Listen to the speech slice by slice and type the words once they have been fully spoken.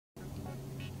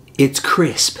It's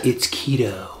crisp, it's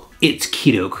keto, it's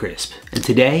Keto Krisp. And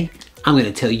today, I'm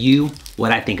gonna tell you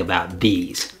what I think about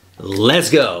these.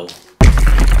 Let's go.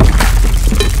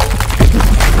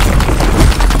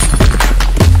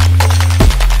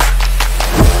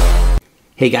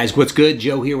 Hey guys, what's good?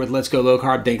 Joe here with Let's Go Low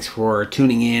Carb. Thanks for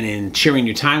tuning in and sharing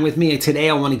your time with me. Today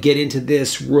I want to get into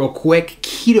this real quick,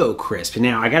 Keto Krisp.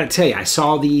 Now I gotta tell you, I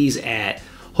saw these at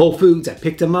Whole Foods. I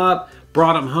picked them up,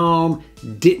 brought them home,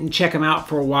 didn't check them out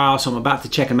for a while, so I'm about to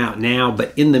check them out now.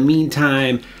 But in the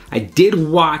meantime, I did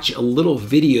watch a little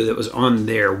video that was on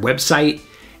their website,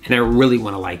 and I really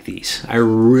want to like these. I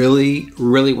really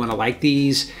want to like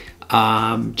these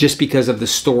just because of the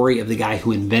story of the guy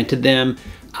who invented them.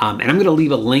 And I'm going to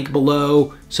leave a link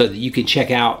below so that you can check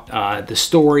out the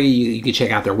story. You can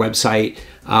check out their website.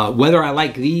 Whether I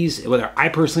like these, whether I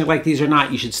personally like these or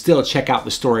not, you should still check out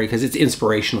the story because it's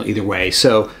inspirational either way.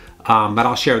 So, but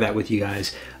I'll share that with you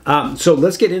guys. So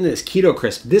let's get into this Keto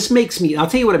Krisp. This makes me, I'll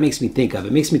tell you what it makes me think of.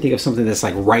 It makes me think of something that's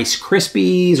like Rice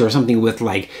Krispies or something with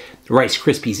like Rice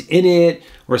Krispies in it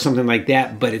or something like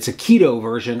that, but it's a keto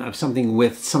version of something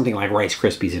with something like Rice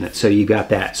Krispies in it. So you got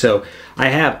that. So I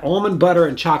have almond butter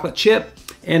and chocolate chip,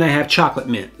 and I have chocolate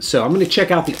mint. So I'm gonna check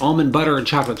out the almond butter and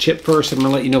chocolate chip first. I'm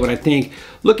gonna let you know what I think.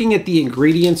 Looking at the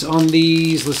ingredients on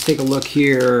these, let's take a look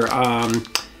here.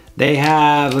 They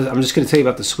have, I'm just gonna tell you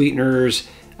about the sweeteners.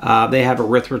 They have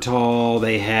erythritol,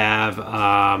 they have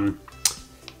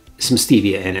some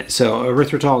stevia in it. So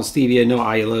erythritol and stevia, no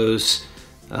allulose,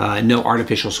 no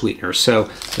artificial sweeteners. So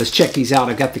let's check these out.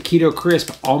 I've got the Keto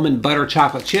Krisp almond butter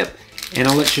chocolate chip, and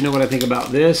I'll let you know what I think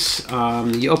about this.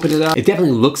 You open it up, it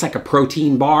definitely looks like a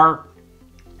protein bar.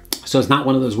 So it's not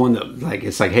one of those one that like,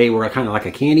 it's like, hey, we're kind of like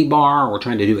a candy bar, or we're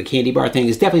trying to do a candy bar thing.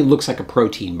 It definitely looks like a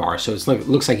protein bar. So it's like, it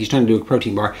looks like he's trying to do a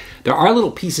protein bar. There are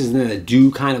little pieces in there that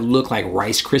do kind of look like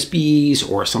Rice Krispies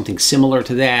or something similar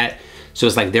to that. So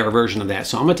it's like their version of that.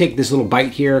 So I'm gonna take this little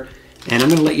bite here, and I'm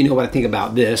gonna let you know what I think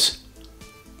about this.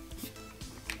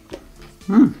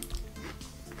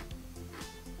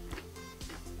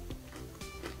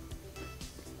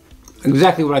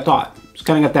 Exactly what I thought. It's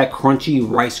kind of got that crunchy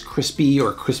Rice Krispie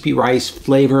or crispy rice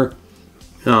flavor.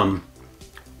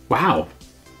 Wow.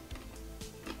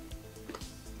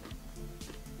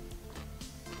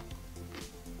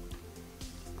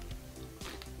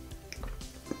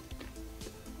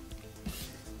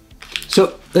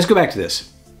 So let's go back to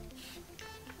this.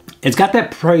 It's got that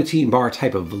protein bar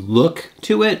type of look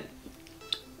to it.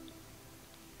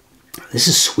 This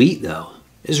is sweet though.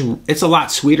 It's a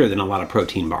lot sweeter than a lot of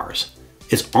protein bars.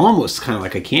 It's almost kind of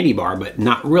like a candy bar, but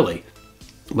not really.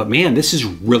 But man, this is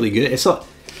really good.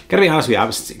 Gotta be honest with you, I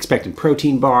was expecting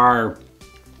protein bar,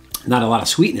 not a lot of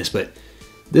sweetness, but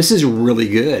this is really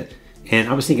good. And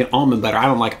I was thinking almond butter. I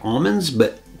don't like almonds,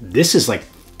 but this is like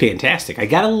fantastic. I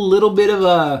got a little bit of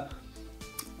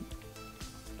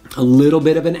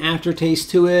an aftertaste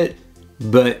to it,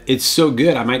 but it's so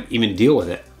good, I might even deal with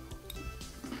it.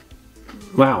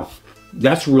 Wow,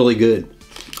 that's really good.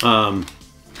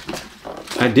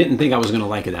 I didn't think I was gonna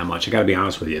like it that much, I gotta be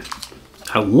honest with you.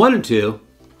 I wanted to,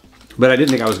 but I didn't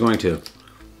think I was going to.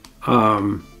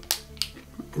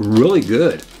 Really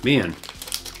good, man.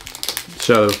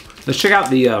 So let's check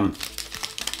out the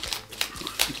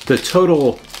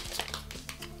total.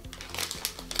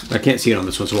 I can't see it on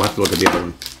this one, so we'll have to look at the other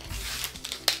one.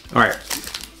 All right.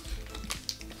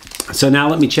 So now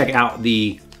let me check out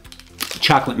the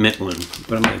chocolate mint one,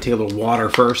 but I'm gonna take a little water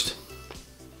first.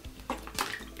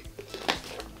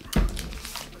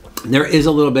 There is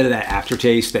a little bit of that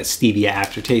aftertaste, that stevia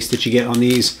aftertaste that you get on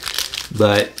these,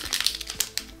 but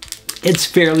it's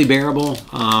fairly bearable.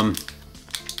 I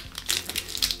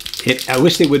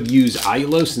wish they would use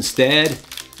allulose instead,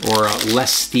 or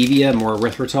less stevia, more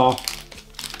erythritol.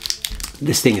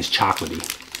 This thing is chocolatey,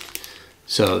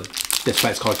 so that's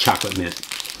why it's called chocolate mint.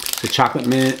 So chocolate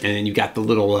mint, and then you got the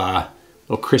little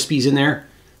Krispies in there.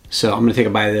 So I'm gonna take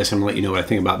a bite of this. I'm gonna let you know what I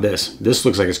think about this. This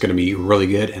looks like it's gonna be really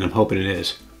good, and I'm hoping it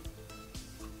is.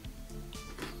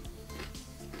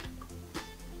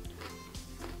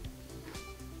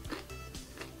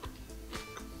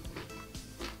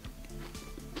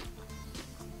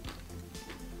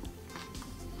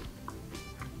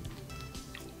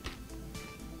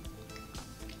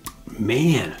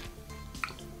 Man,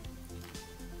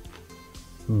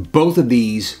 both of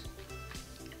these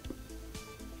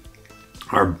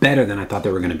are better than I thought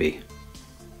they were going to be.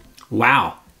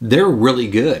 Wow, they're really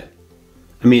good.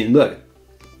 I mean, look,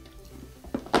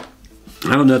 I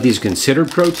don't know if these are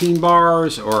considered protein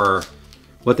bars or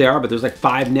what they are, but there's like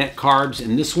 5 net carbs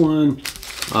in this one.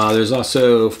 There's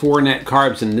also 4 net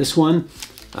carbs in this one.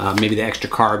 Maybe the extra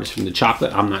carbs from the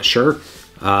chocolate, I'm not sure.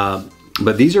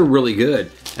 But these are really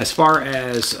good. As far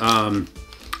as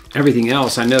everything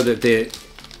else, I know that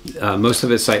most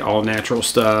of it's like all natural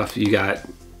stuff. You got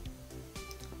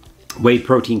whey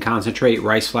protein concentrate,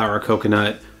 rice flour,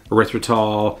 coconut,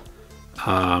 erythritol.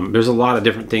 There's a lot of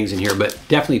different things in here, but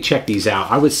definitely check these out.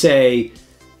 I would say,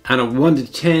 on a 1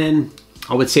 to 10,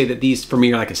 I would say that these for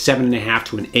me are like a 7.5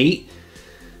 to an 8,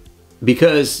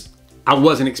 because I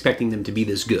wasn't expecting them to be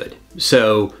this good.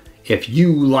 So if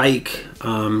you like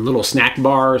little snack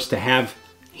bars to have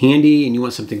handy, and you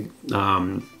want something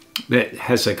that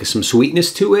has like some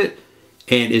sweetness to it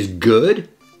and is good,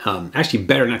 actually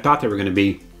better than I thought they were going to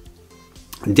be,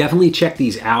 definitely check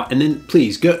these out. And then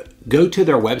please go to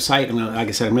their website. Like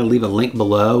I said, I'm going to leave a link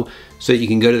below so that you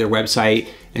can go to their website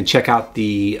and check out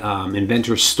the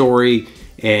inventor's story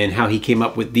and how he came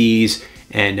up with these.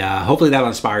 And hopefully that'll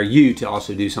inspire you to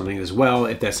also do something as well,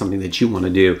 if that's something that you want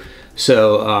to do.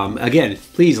 So again,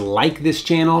 please like this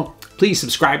channel. Please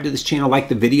subscribe to this channel, like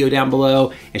the video down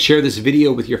below, and share this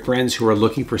video with your friends who are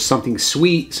looking for something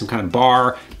sweet, some kind of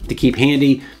bar to keep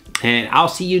handy. And I'll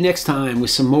see you next time with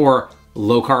some more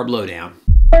Low Carb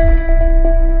Lowdown.